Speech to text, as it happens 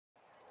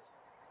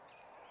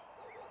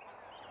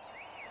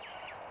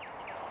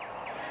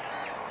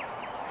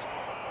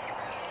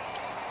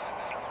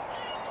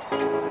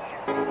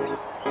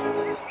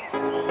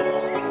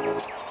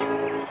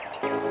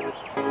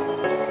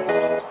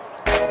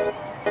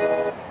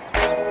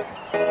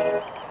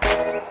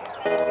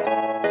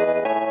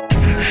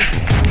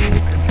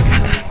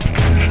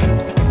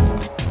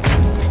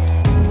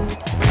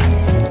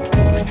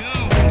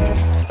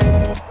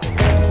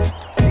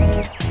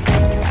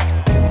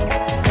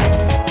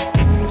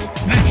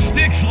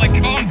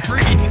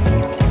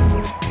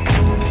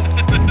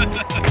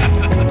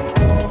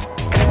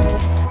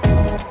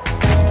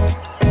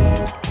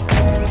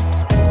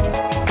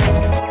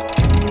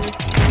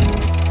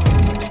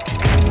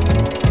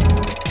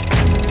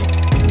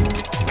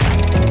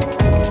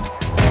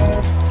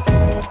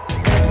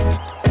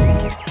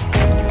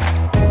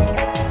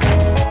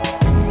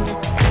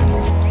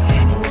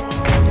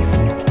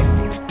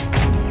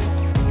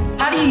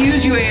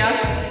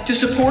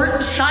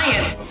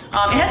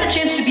It has a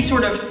chance to be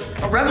sort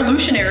of a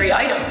revolutionary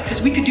item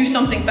because we could do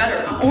something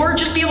better or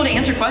just be able to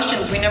answer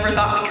questions we never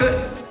thought we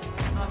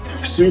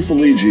could. Sue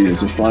Feligi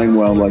is a fine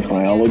wildlife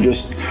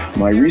biologist,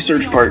 my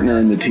research partner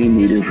and the team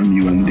leader from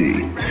UND.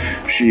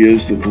 She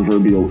is the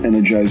proverbial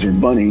Energizer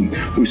bunny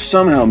who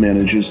somehow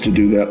manages to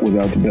do that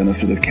without the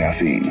benefit of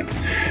caffeine.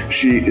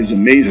 She is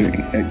amazing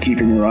at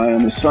keeping her eye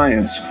on the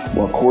science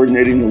while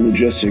coordinating the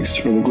logistics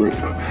for the group.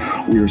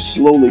 We are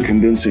slowly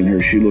convincing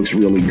her she looks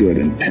really good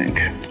in pink.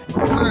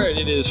 All right,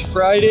 it is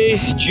Friday,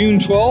 June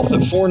 12th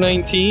at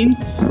 4:19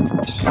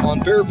 on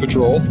bear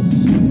patrol.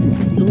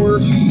 And we're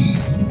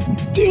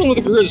dealing with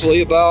a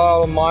grizzly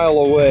about a mile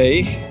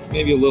away,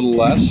 maybe a little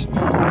less.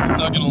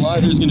 Not gonna lie,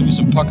 there's gonna be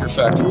some pucker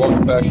factor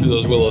walking back through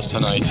those willows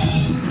tonight.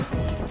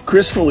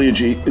 Chris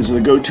Feligi is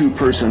the go-to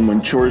person when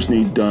chores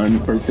need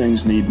done or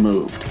things need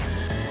moved.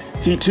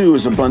 He too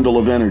is a bundle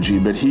of energy,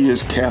 but he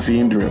is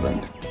caffeine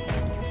driven.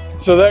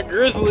 So that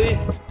grizzly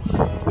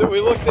that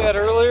we looked at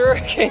earlier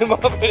came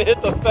up and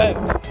hit the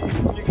fence.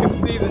 You can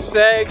see the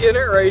sag in it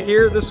right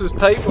here. This was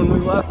tight when we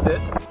left it.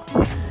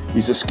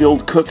 He's a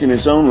skilled cook in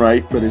his own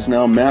right, but is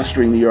now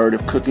mastering the art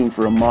of cooking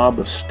for a mob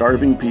of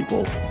starving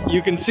people.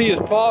 You can see his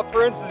paw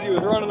prints as he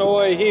was running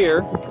away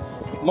here.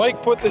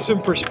 Mike put this in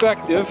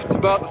perspective. It's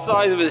about the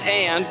size of his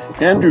hand.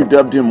 Andrew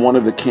dubbed him one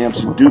of the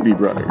camp's Doobie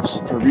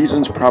Brothers, for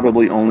reasons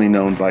probably only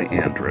known by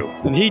Andrew.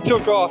 And he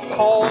took off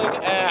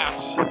hauling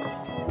ass.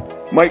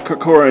 Mike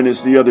Corcoran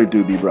is the other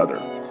Doobie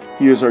Brother.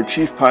 He is our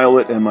chief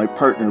pilot and my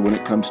partner when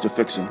it comes to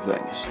fixing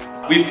things.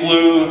 We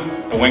flew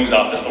the wings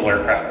off this little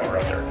aircraft when we were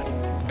up there.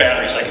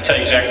 Batteries, I can tell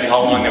you exactly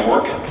how long they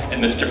work,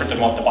 and that's different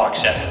than what the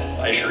box said.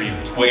 I assure you,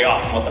 it's way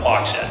off from what the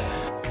box said.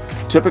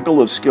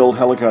 Typical of skilled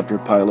helicopter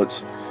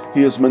pilots,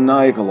 he is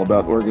maniacal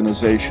about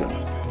organization,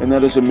 and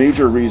that is a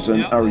major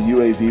reason our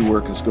UAV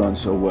work has gone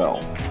so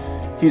well.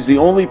 He's the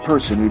only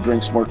person who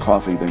drinks more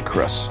coffee than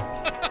Chris.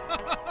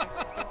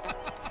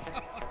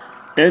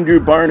 Andrew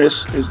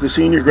Barnes is the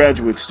senior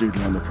graduate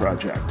student on the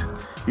project.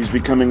 He's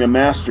becoming a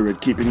master at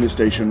keeping the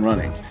station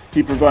running.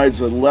 He provides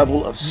a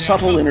level of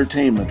subtle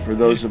entertainment for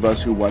those of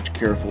us who watch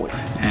carefully.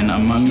 And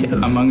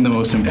among the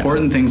most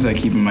important things I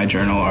keep in my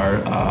journal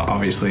are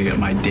obviously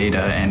my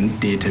data and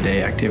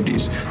day-to-day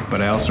activities, but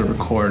I also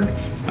record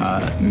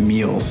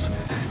meals,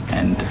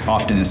 and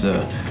often it's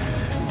a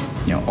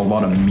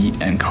lot of meat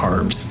and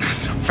carbs.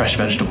 Fresh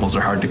vegetables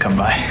are hard to come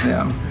by.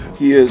 Yeah.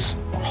 He is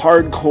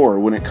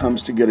hardcore when it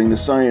comes to getting the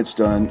science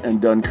done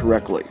and done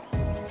correctly.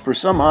 For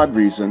some odd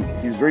reason,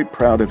 he's very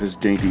proud of his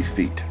dainty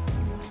feet.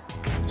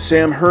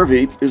 Sam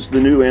Hervey is the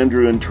new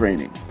Andrew in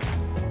training.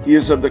 He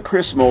is of the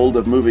Chris mold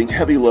of moving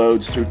heavy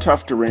loads through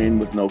tough terrain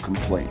with no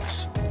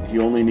complaints. He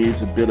only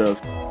needs a bit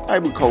of, I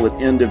would call it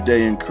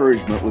end-of-day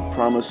encouragement with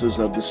promises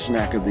of the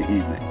snack of the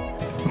evening.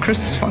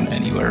 Chris is fun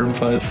anywhere,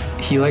 but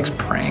he likes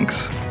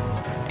pranks.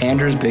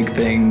 Andrew's big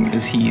thing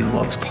is he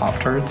loves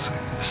Pop-Tarts.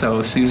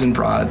 So Susan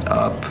brought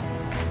up,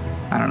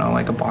 I don't know,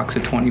 like a box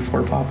of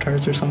 24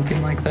 Pop-Tarts or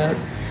something like that.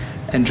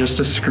 And just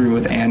to screw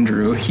with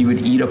Andrew, he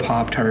would eat a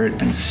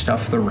Pop-Tart and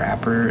stuff the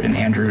wrapper in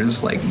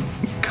Andrew's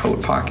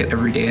coat pocket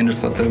every day and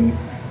just let them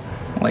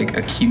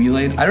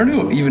accumulate. I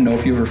don't even know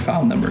if you ever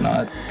found them or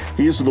not.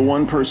 He is the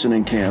one person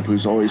in camp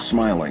who's always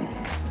smiling.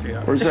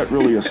 Yeah. Or is that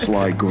really a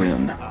sly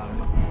grin?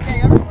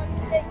 Okay, everybody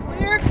stay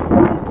clear.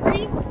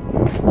 3,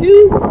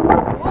 2,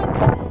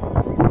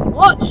 1,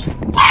 launch.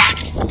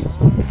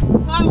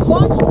 Time to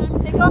launch, time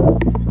to take off.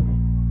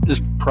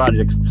 This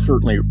project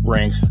certainly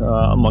ranks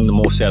among the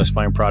most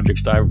satisfying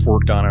projects that I've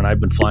worked on, and I've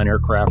been flying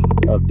aircraft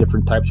of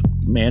different types,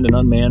 manned and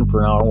unmanned,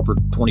 for now over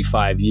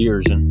 25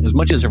 years. And as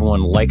much as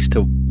everyone likes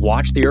to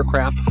watch the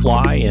aircraft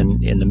fly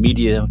and the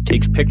media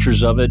takes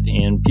pictures of it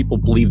and people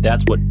believe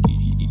that's what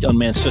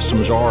unmanned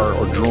systems are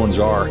or drones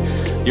are,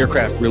 the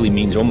aircraft really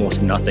means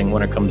almost nothing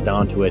when it comes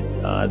down to it.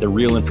 The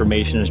real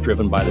information is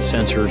driven by the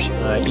sensors.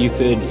 You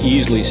could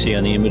easily see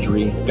on the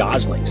imagery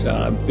goslings,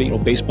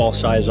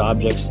 baseball-sized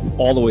objects,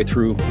 all the way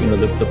through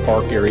the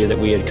park area that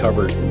we had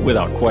covered.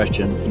 Without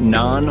question,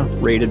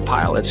 non-rated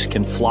pilots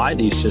can fly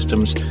these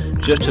systems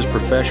just as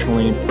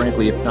professionally,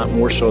 frankly, if not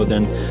more so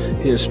than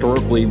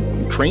historically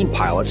trained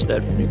pilots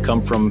that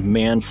come from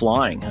manned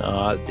flying.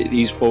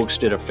 These folks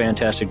did a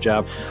fantastic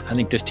job. I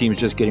think this team's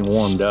just getting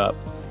warmed up.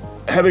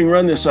 Having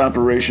run this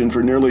operation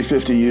for nearly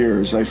 50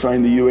 years, I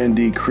find the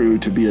UND crew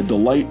to be a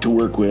delight to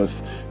work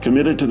with,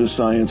 committed to the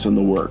science and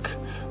the work.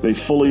 They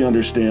fully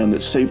understand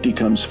that safety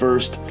comes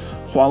first,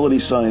 quality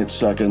science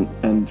second,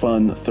 and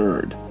fun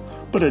third,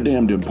 but a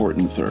damned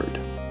important third.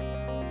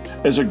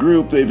 As a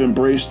group, they've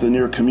embraced the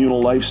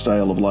near-communal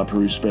lifestyle of La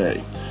Perouse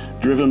Bay,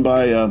 driven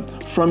by a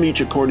from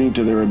each according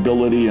to their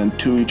ability and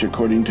to each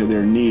according to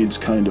their needs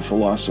kind of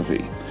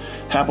philosophy.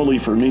 Happily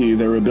for me,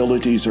 their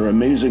abilities are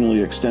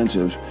amazingly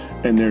extensive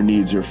and their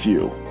needs are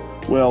few.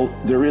 Well,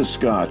 there is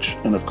scotch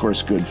and of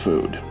course good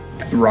food.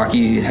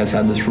 Rocky has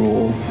had this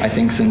rule, I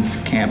think since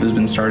camp has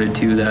been started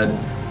too, that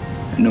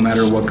no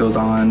matter what goes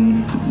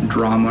on,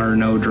 drama or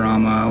no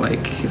drama,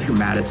 if you're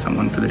mad at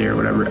someone for the day or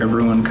whatever,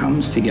 everyone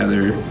comes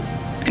together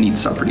and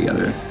eats supper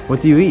together.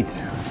 What do you eat?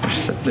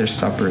 There's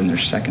supper and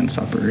there's second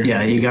supper.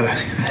 Yeah, you gotta,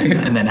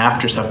 and then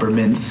after supper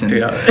mints. And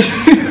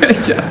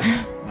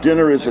Yeah.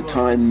 Dinner is a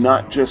time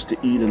not just to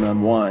eat and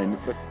unwind,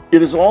 but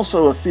it is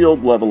also a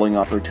field leveling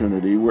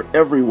opportunity where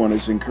everyone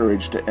is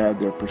encouraged to add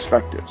their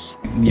perspectives.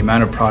 The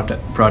amount of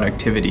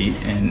productivity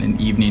in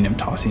an evening of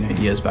tossing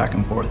ideas back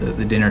and forth at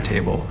the dinner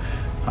table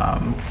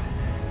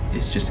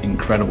is just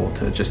incredible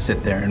to just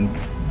sit there and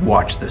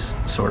watch this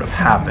sort of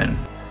happen.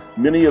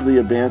 Many of the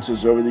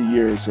advances over the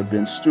years have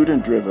been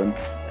student-driven,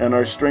 and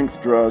our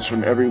strength draws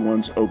from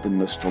everyone's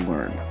openness to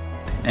learn.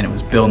 And it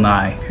was Bill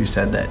Nye who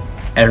said that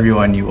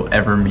everyone you will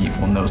ever meet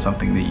will know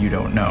something that you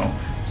don't know.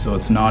 So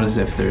it's not as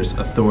if there's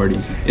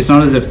authorities. It's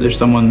not as if there's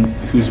someone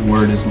whose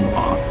word is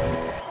law.